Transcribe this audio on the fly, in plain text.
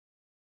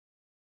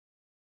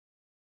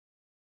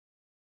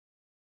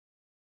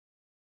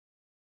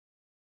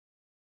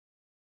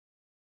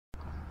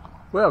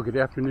Well, good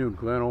afternoon,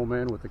 Glenn Old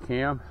Man with the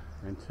Cam,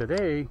 and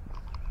today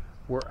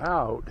we're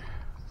out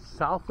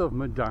south of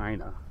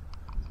Medina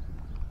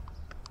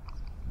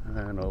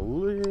in a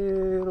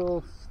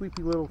little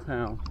sleepy little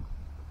town.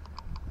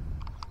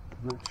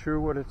 I'm not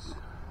sure what it's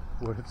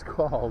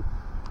called,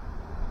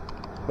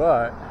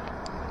 but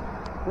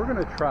we're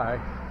gonna try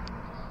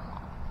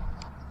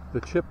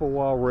the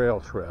Chippewa Rail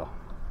Trail.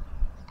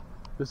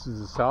 This is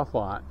the south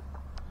lot.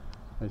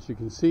 As you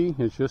can see,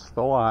 it's just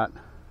the lot.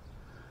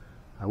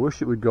 I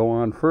wish it would go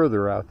on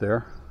further out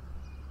there.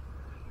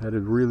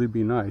 That'd really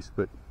be nice,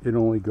 but it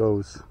only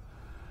goes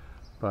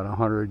about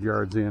 100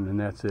 yards in and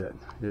that's it.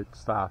 It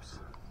stops.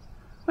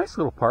 Nice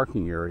little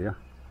parking area.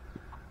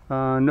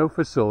 No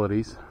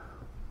facilities.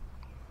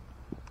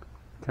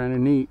 Kind of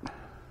neat.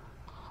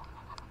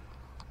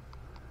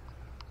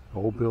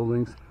 Old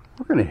buildings.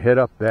 We're going to head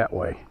up that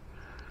way.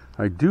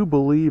 I do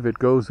believe it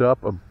goes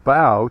up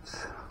about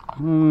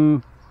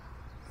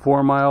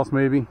 4 miles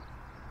maybe.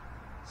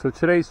 So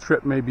today's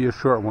trip may be a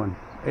short one,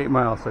 8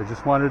 miles. I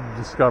just wanted to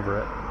discover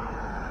it.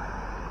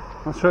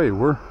 I'll show you.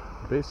 We're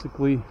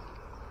basically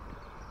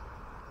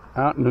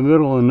out in the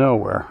middle of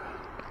nowhere.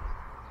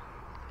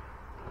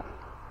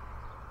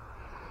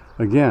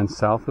 Again,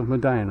 south of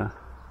Medina.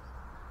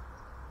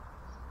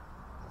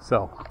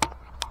 So,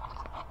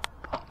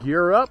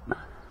 gear up.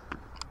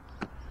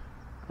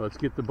 Let's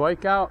get the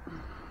bike out.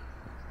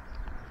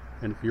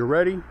 And if you're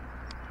ready,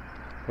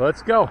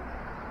 let's go.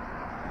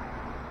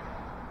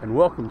 And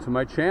welcome to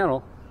my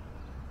channel.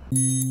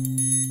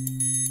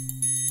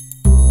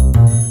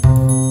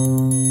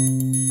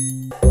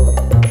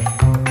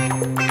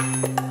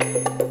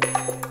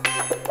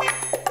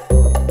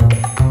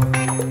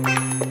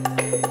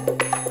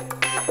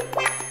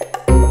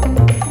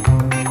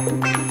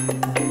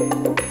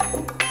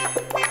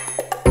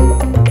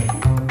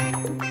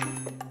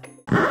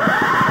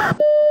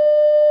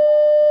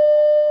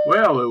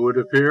 Well, it would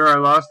appear I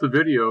lost the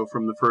video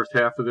from the first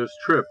half of this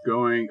trip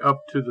going up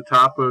to the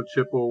top of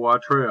Chippewa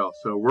Trail.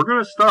 So we're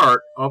going to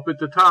start up at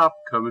the top,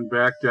 coming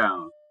back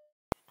down.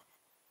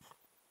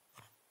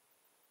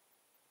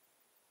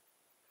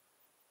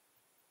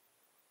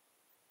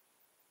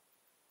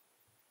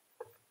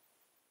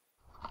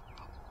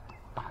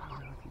 I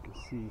don't know if you can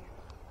see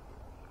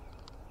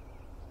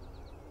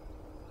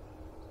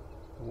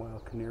the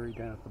wild canary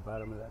down at the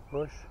bottom of that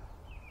bush.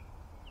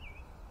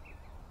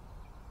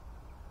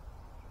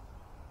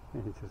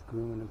 And he's just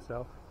grooming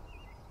himself.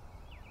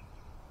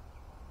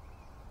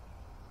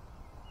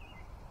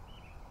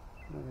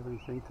 I don't have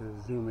anything to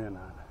zoom in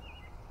on.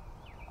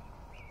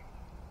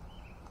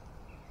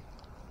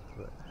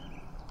 But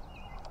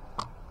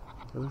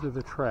those are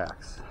the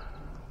tracks.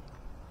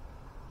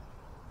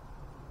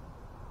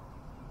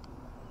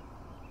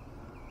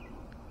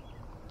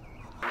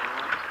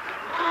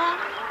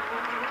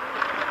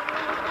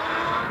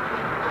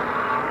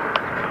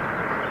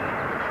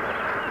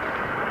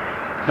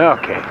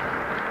 Okay.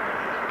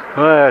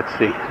 Let's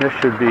see, this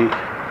should be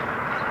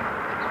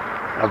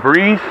a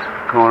breeze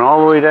going all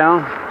the way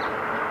down.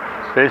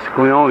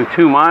 Basically only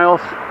 2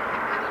 miles.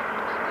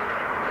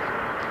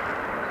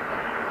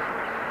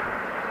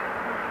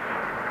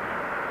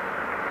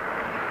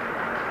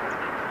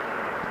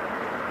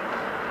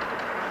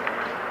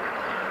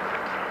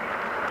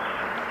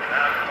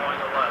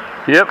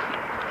 Yep.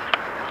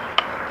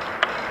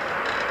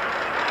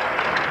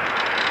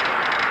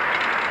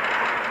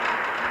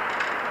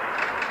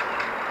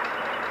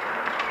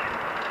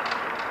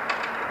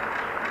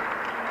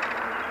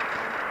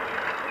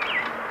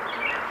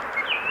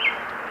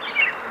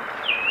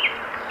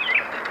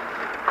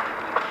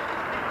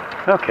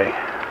 Okay.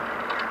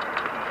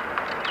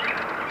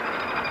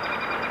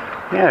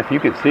 Yeah, if you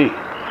can see,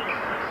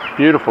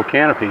 beautiful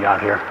canopy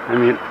out here. I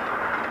mean,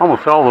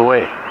 almost all the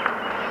way.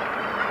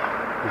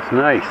 It's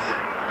nice.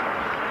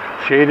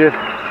 Shaded.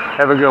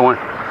 Have a good one.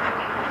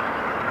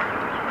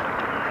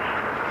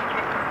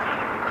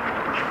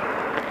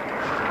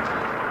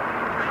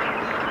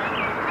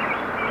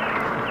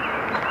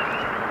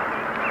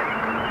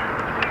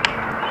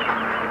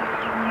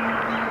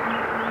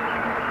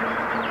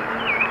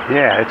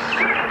 Yeah,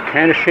 it's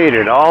kind of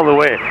shaded all the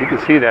way. If you can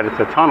see that, it's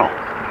a tunnel.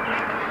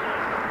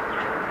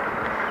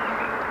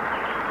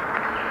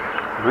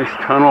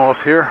 Nice tunnel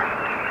up here.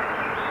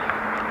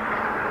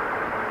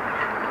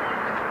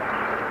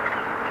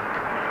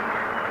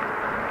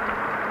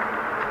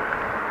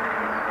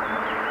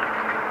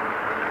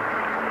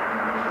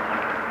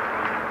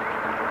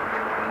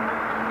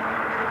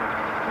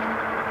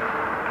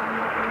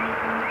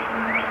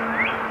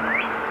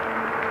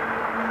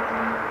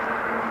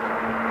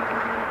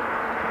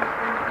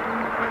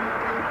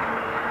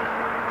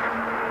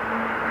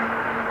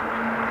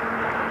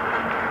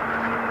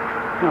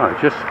 Oh,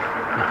 it's just,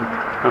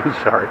 I'm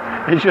sorry,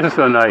 it's just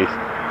so nice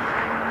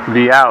to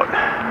be out.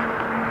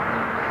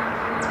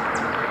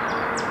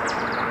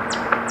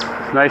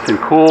 It's nice and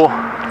cool.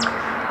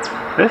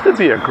 This would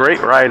be a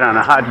great ride on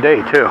a hot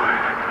day too.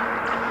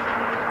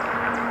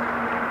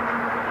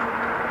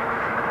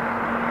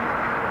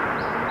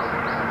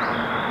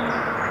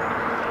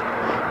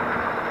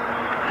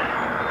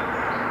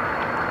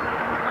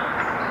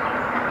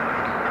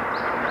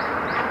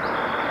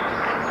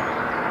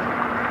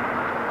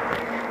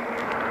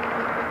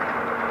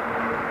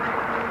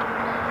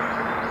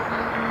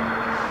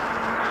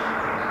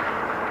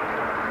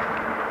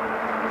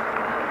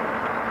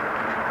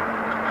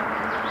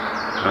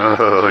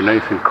 Oh,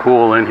 nice and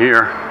cool in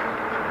here.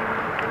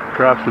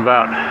 Drops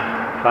about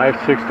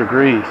 5-6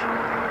 degrees.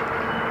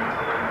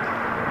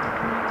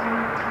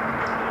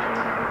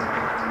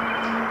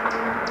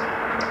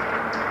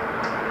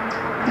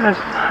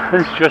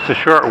 This is just a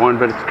short one,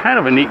 but it's kind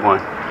of a neat one.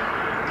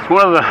 It's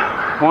one of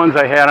the ones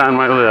I had on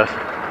my list.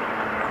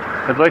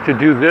 I'd like to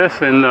do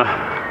this in the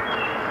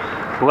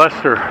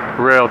Lester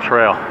Rail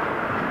Trail.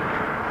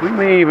 We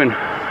may even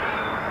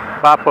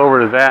pop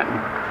over to that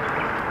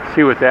and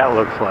see what that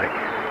looks like.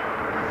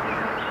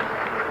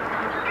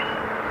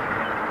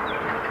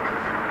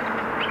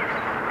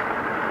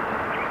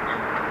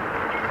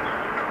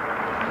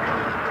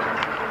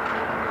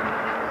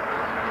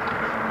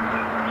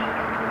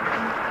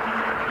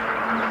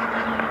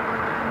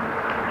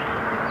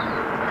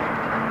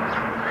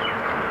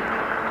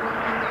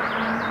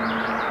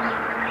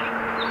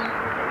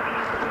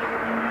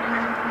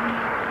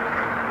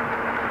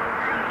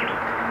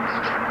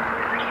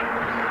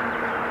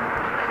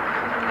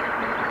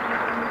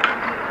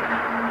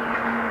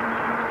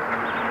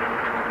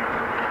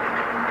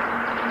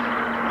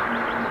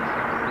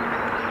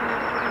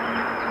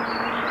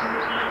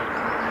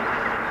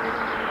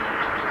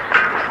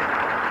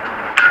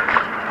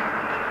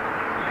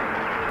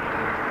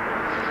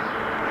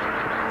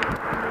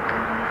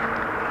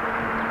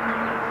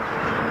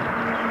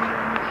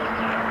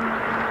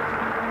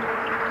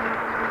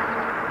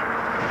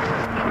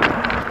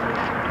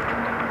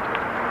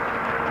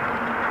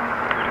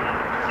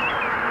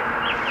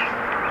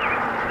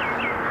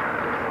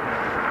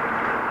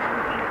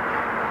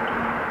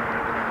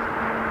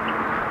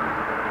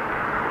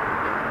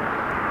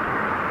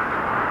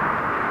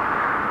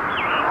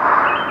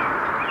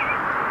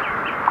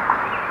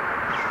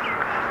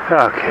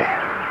 Okay,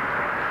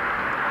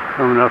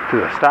 coming up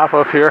to a stop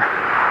up here.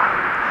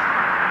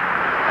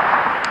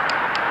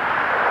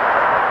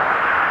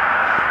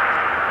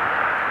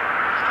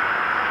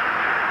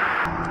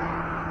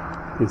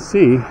 You can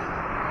see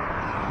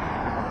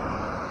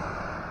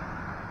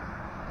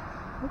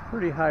we're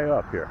pretty high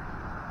up here.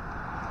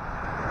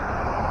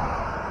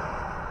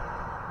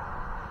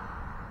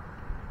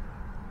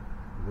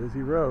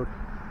 Busy road.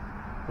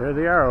 There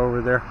they are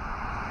over there,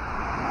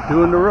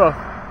 doing the roof.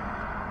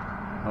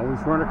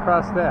 Always run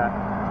across that.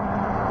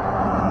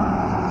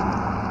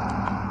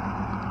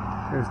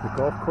 There's the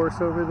golf course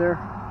over there.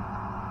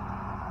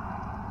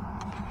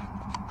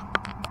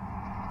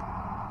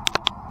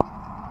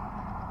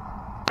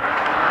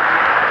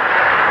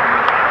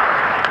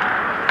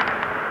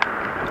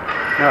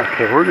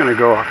 Okay, we're going to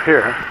go up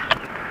here.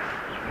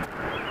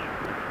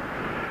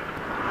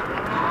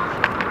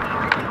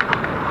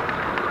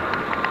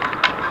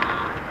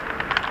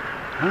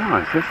 Oh,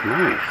 is this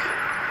nice?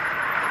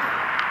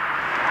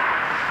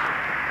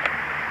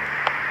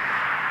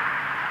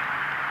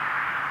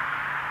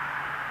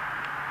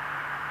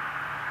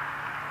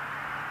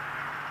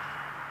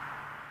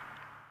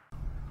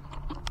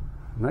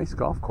 Nice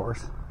golf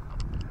course.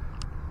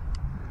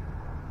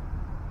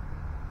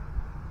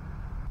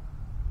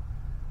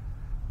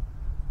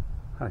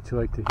 How'd you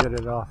like to hit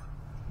it off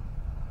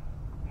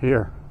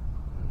here?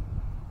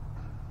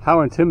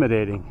 How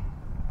intimidating.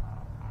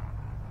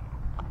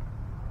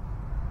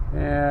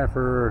 Yeah,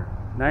 for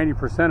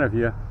 90% of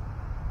you,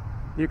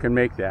 you can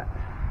make that.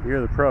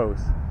 You're the pros.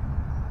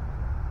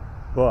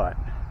 But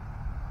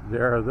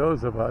there are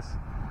those of us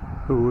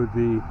who would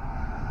be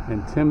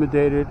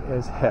intimidated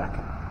as heck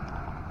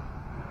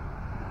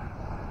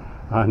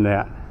on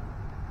that.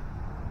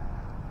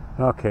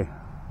 Okay,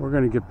 we're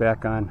going to get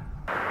back on.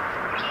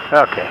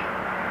 Okay.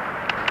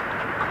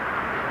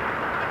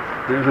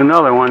 There's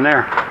another one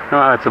there.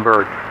 Oh, that's a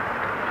bird.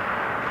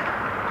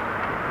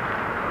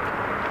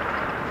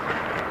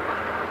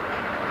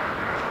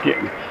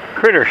 Getting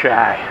critter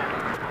shy.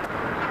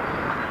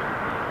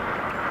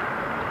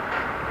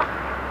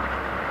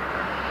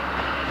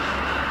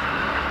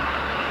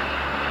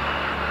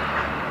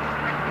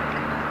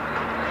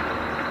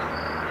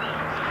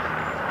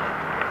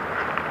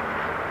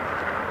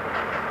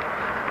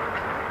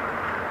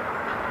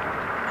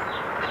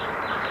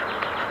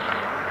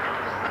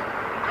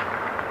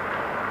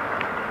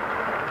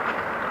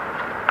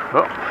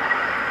 Oh,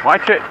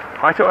 watch it,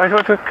 watch it,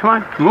 watch it, come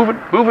on, move it,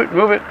 move it,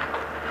 move it.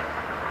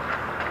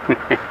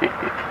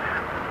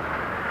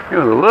 It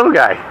was a little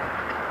guy.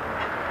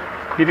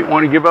 He didn't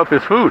want to give up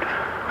his food.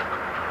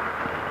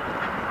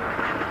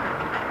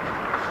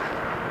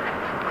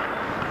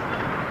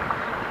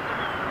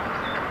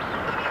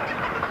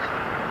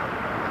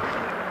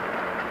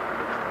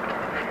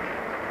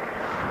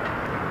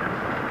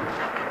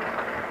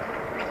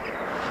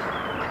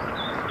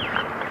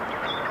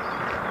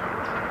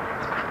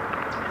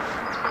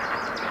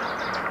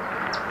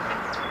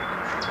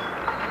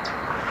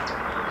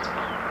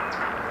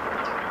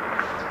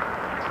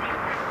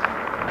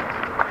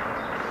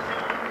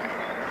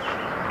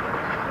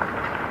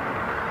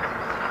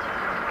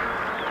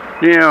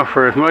 You know,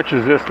 for as much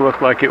as this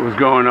looked like it was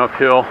going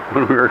uphill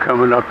when we were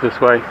coming up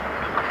this way,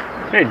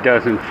 it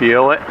doesn't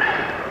feel it.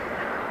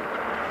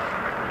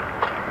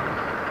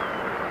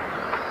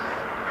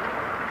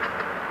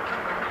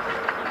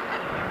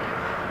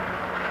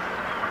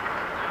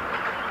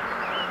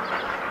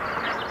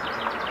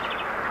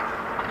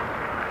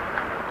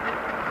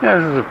 Yeah,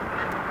 this is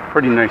a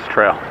pretty nice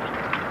trail.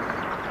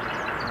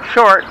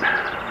 Short,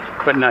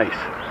 but nice.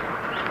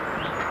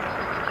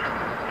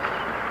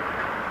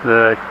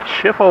 The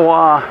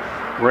Chippewa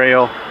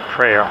Rail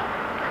Trail.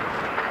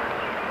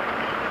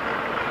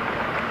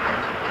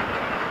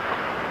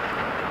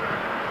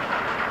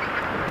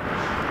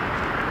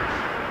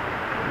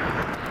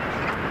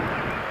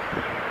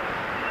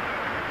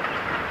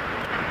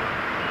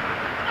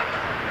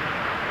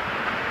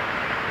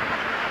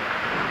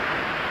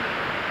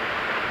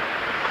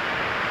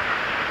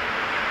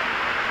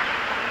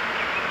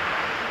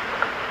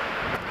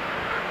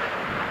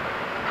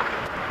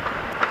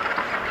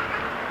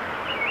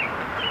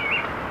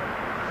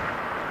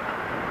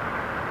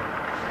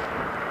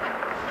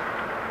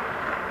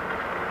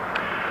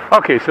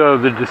 Okay, so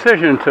the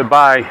decision to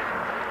buy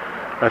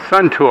a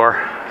Sun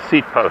Tour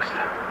seat post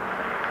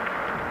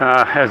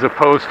as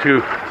opposed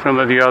to some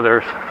of the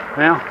others,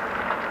 well,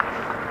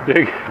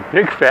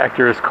 big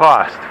factor is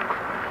cost.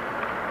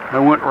 I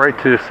went right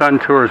to Sun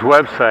Tour's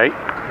website.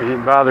 I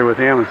didn't bother with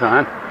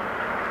Amazon.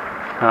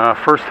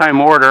 First time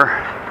order,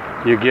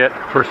 you get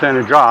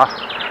percentage off.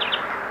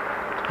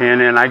 And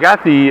then I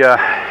got the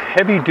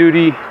heavy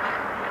duty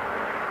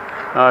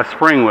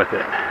spring with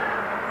it.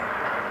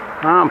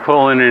 I'm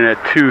pulling in at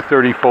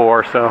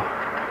 234, so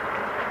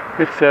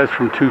it says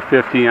from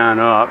 250 on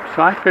up.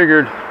 So I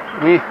figured,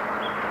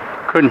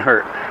 couldn't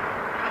hurt.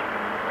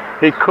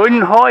 It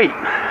couldn't hurt.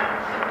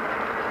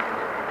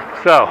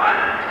 So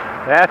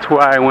that's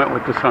why I went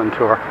with the Sun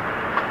Tour.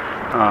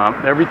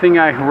 Everything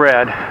I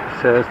read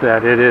says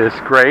that it is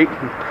great,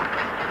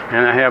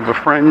 and I have a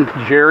friend,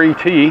 Jerry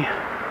T,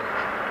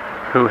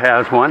 who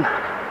has one,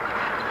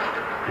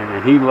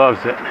 and he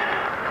loves it.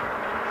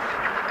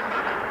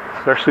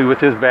 Especially with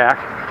his back.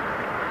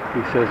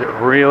 He says it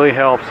really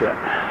helps it.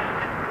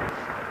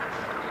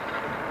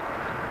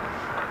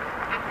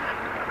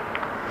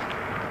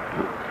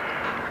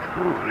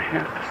 Oh, I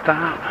have to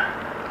stop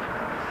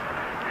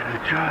and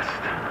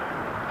adjust.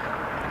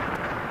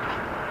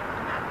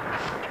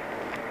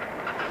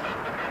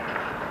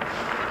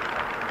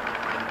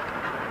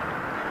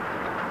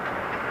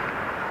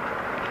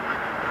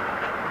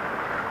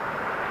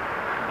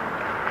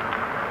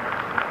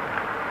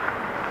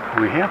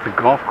 We have the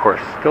golf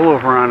course still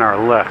over on our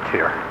left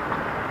here.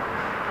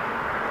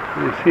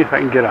 Let me see if I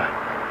can get a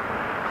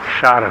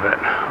shot of it.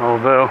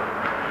 Although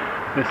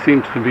this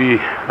seems to be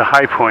the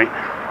high point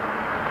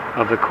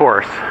of the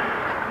course.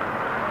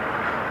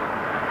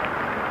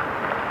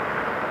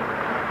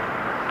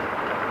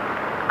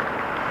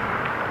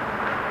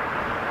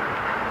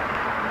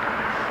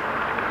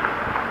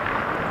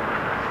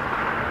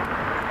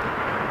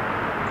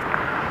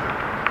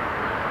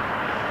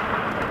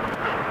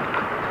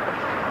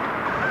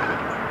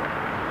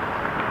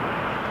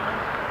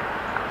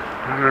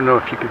 I don't know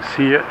if you can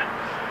see it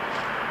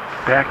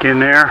back in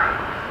there.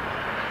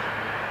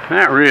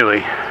 Not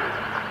really.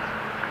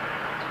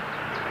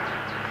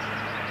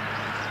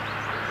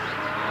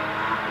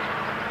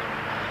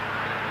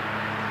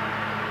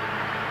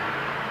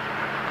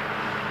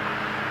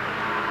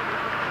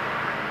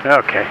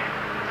 Okay,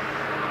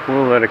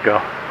 we'll let it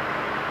go.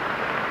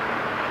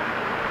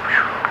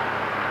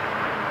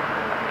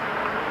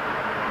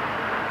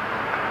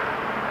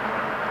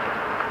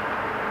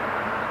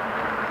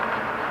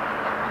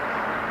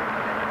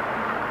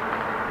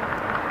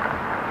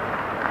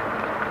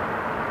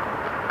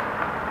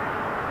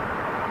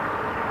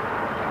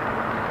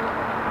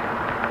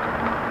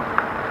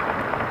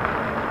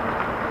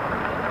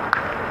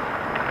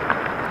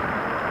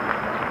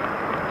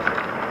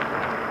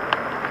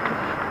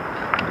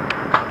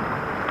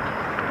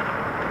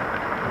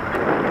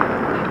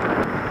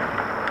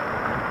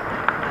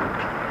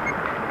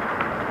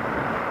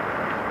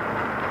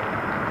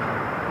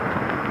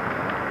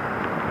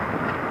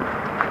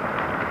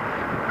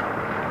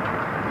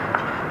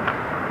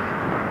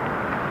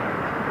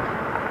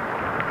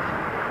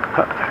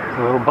 There's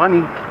a little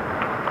bunny.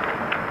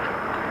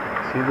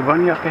 See the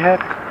bunny up ahead?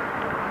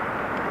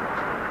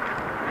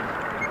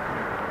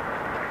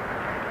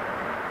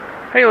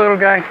 Hey, little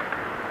guy.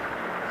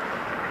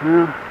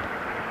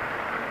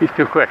 He's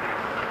too quick.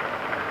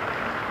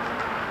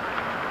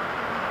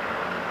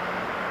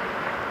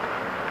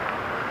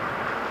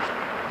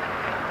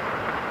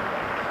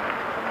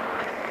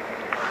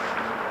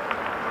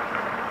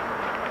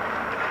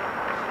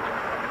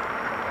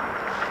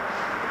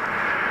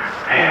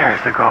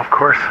 There's the golf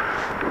course.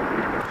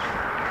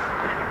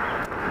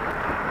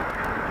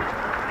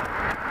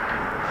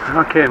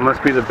 Okay, it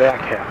must be the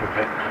back half of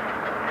it.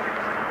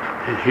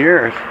 And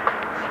here's,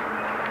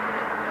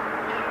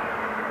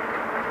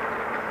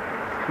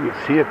 you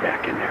can see it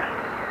back in there.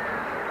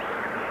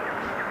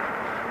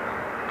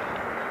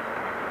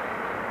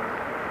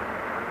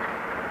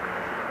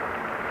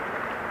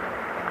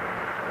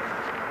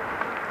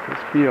 This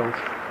field.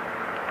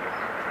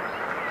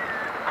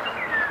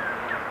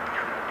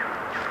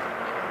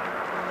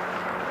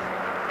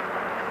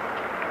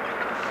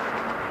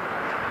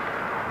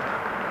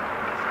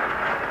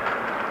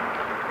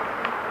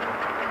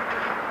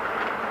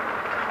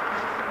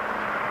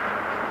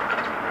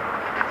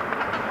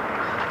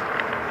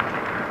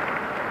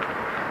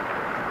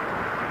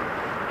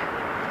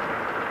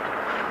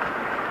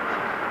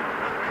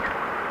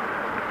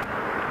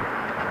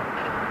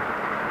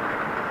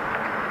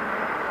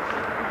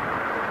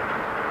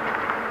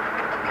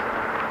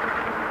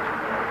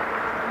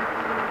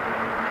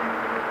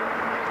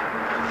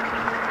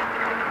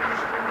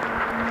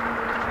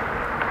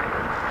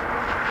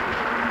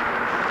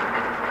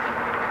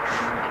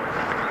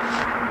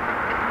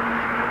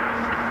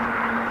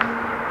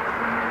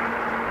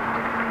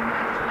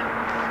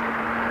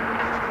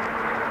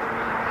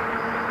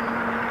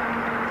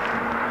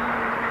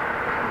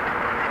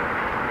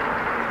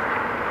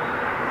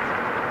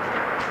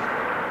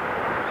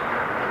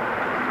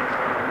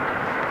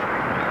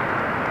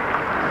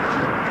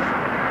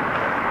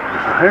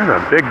 There's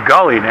a big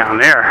gully down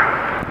there.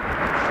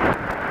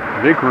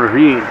 A big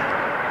ravine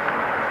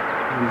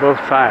on both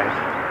sides.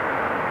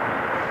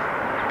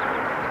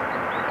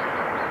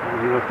 I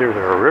don't know if there's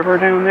a river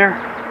down there.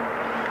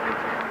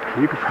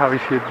 You could probably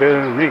see it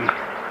better than me.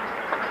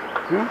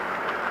 Yeah.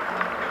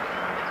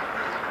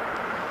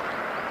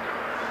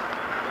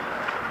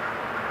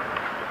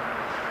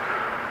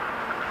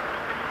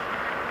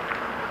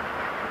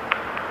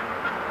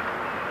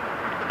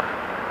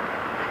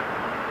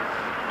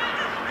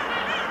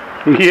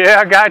 Yeah,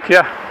 I got you.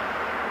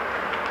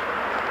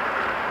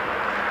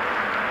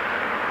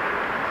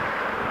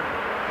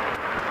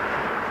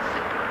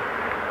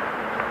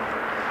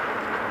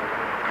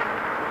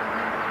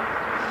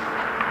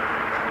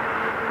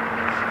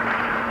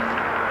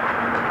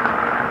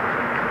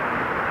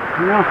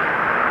 You know,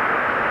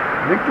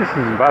 I think this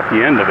is about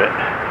the end of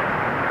it.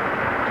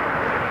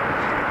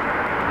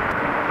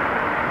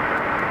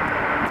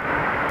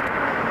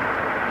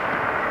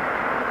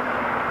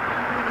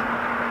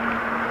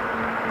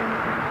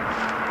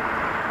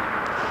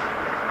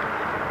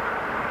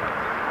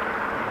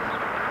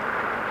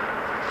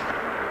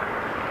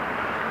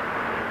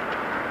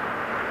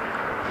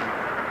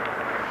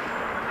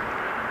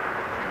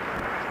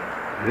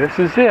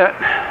 This is it.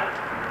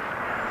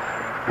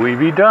 We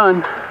be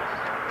done.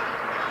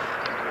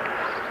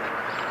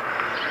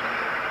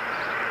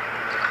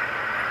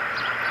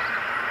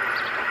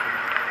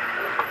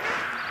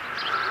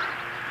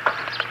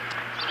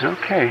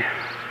 Okay.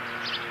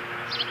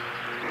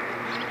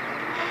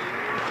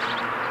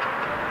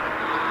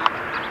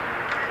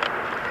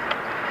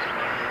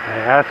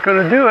 That's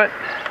gonna do it.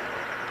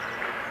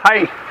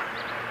 Hi.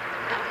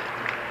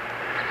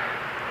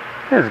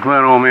 This is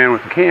Glenn, old man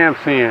with the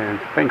camps, and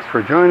thanks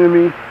for joining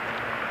me.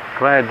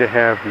 Glad to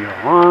have you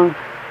along.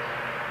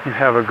 You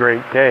have a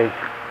great day.